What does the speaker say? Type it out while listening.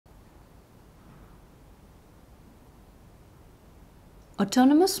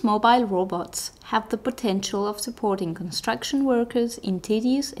Autonomous mobile robots have the potential of supporting construction workers in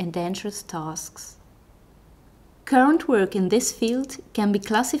tedious and dangerous tasks. Current work in this field can be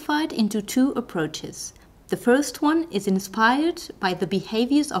classified into two approaches. The first one is inspired by the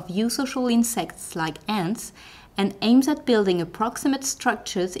behaviors of eusocial insects like ants and aims at building approximate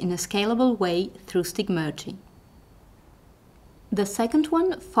structures in a scalable way through Stigmergy. The second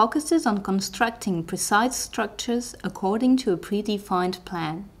one focuses on constructing precise structures according to a predefined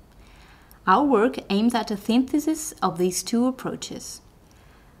plan. Our work aims at a synthesis of these two approaches.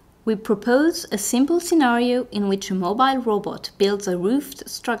 We propose a simple scenario in which a mobile robot builds a roofed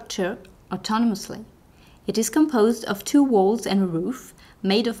structure autonomously. It is composed of two walls and a roof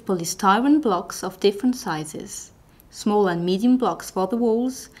made of polystyrene blocks of different sizes, small and medium blocks for the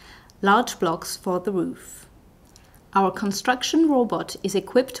walls, large blocks for the roof. Our construction robot is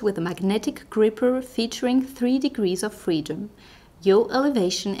equipped with a magnetic gripper featuring 3 degrees of freedom, yaw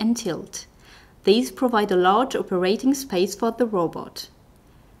elevation and tilt. These provide a large operating space for the robot.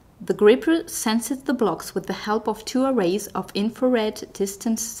 The gripper senses the blocks with the help of 2 arrays of infrared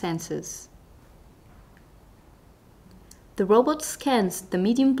distance sensors. The robot scans the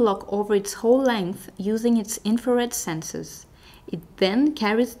medium block over its whole length using its infrared sensors. It then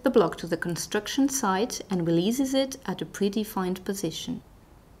carries the block to the construction site and releases it at a predefined position.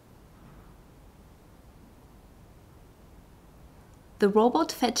 The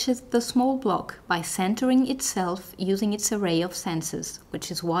robot fetches the small block by centering itself using its array of sensors, which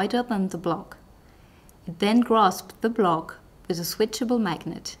is wider than the block. It then grasps the block with a switchable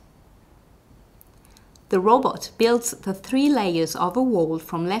magnet. The robot builds the 3 layers of a wall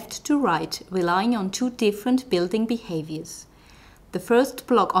from left to right, relying on 2 different building behaviors. The first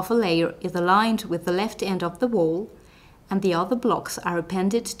block of a layer is aligned with the left end of the wall, and the other blocks are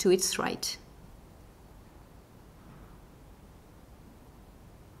appended to its right.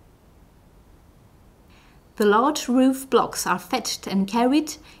 The large roof blocks are fetched and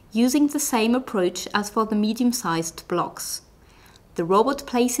carried using the same approach as for the medium-sized blocks. The robot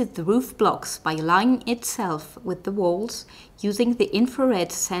places the roof blocks by aligning itself with the walls using the infrared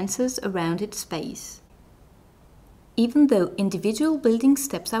sensors around its base. Even though individual building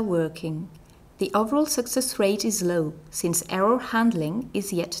steps are working, the overall success rate is low since error handling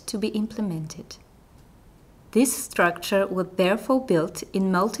is yet to be implemented. This structure was therefore built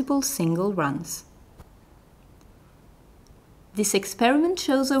in multiple single runs. This experiment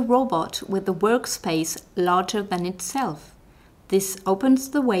shows a robot with a workspace larger than itself. This opens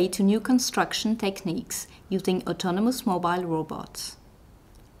the way to new construction techniques using autonomous mobile robots.